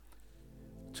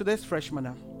Today's fresh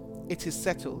manna. It is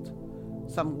settled.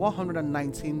 Psalm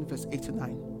 119, verse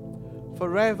 89.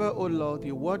 Forever, O Lord,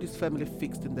 your word is firmly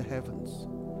fixed in the heavens.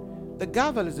 The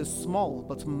gavel is a small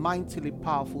but mightily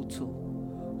powerful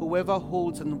tool. Whoever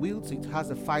holds and wields it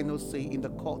has a final say in the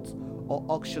court or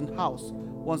auction house.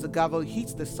 Once the gavel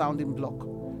hits the sounding block,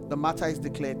 the matter is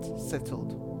declared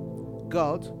settled.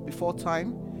 God, before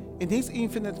time, in his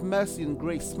infinite mercy and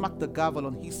grace, smacked the gavel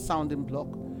on his sounding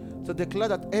block to declare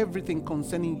that everything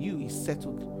concerning you is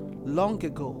settled long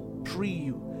ago,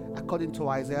 pre-you, according to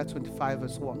Isaiah 25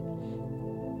 verse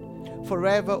 1.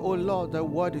 Forever, O Lord, thy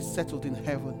word is settled in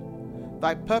heaven.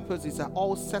 Thy purposes are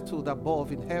all settled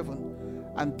above in heaven,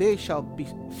 and they shall be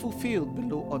fulfilled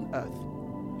below on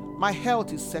earth. My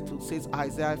health is settled, says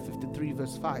Isaiah 53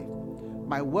 verse 5.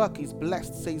 My work is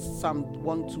blessed, says Psalm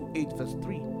 128 verse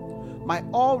 3. My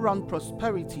all-round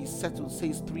prosperity is settled,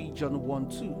 says 3 John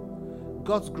 1:2.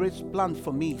 God's great plan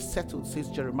for me is settled, says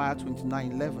Jeremiah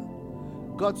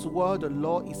 29:11. God's word and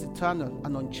law is eternal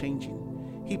and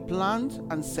unchanging. He planned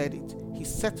and said it. He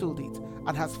settled it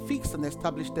and has fixed and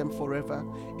established them forever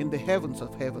in the heavens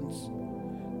of heavens.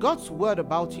 God's word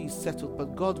about you is settled,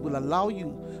 but God will allow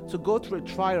you to go through a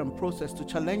trial and process to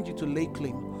challenge you to lay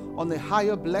claim on a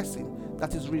higher blessing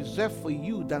that is reserved for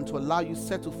you than to allow you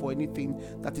settle for anything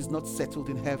that is not settled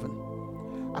in heaven.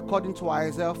 According to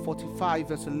Isaiah 45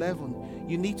 verse 11,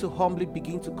 you need to humbly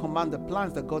begin to command the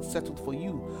plans that God settled for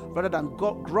you rather than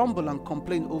grumble and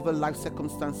complain over life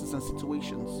circumstances and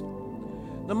situations.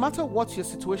 No matter what your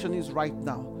situation is right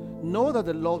now, know that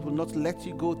the Lord will not let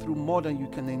you go through more than you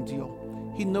can endure.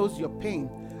 He knows your pain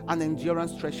and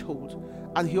endurance threshold,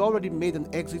 and He already made an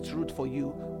exit route for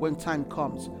you when time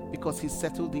comes, because He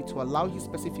settled it to allow His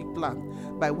specific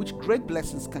plan by which great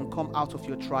blessings can come out of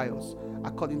your trials,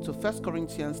 according to 1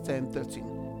 Corinthians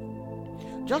 10:13.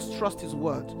 Just trust His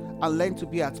word and learn to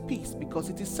be at peace because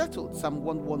it is settled, Psalm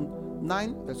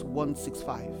 119 verse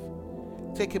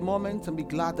 165. Take a moment and be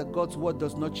glad that God's word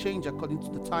does not change according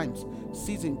to the times,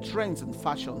 season, trends, and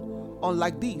fashion.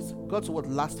 Unlike these, God's word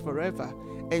lasts forever,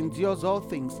 endures all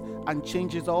things, and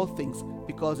changes all things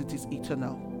because it is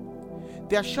eternal.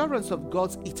 The assurance of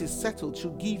God's "it is settled"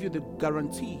 should give you the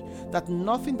guarantee that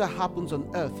nothing that happens on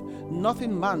earth,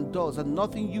 nothing man does, and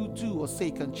nothing you do or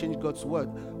say can change God's word.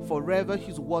 Forever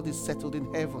His word is settled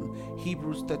in heaven.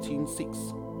 Hebrews 13:6.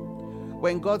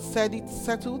 When God said it's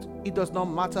settled, it does not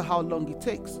matter how long it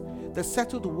takes. The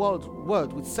settled word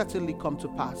will certainly come to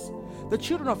pass. The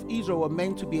children of Israel were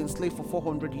meant to be enslaved for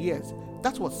 400 years.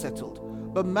 That was settled.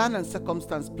 But man and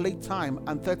circumstance played time,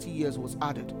 and 30 years was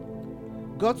added.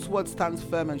 God's word stands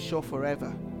firm and sure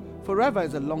forever. Forever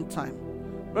is a long time.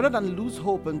 Rather than lose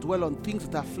hope and dwell on things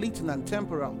that are fleeting and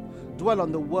temporal, dwell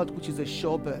on the word which is a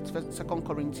sure bet. 2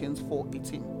 Corinthians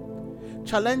 4:18.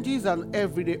 Challenges are an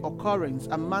everyday occurrence,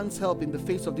 and man's help in the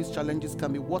face of these challenges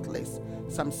can be worthless.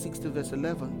 Psalm 60 verse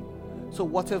 11. So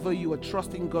whatever you are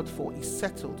trusting God for is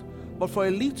settled, but for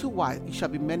a little while it shall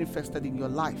be manifested in your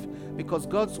life, because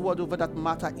God's word over that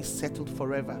matter is settled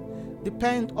forever.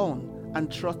 Depend on and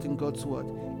trust in God's word.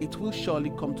 It will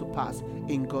surely come to pass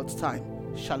in God's time.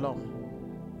 Shalom.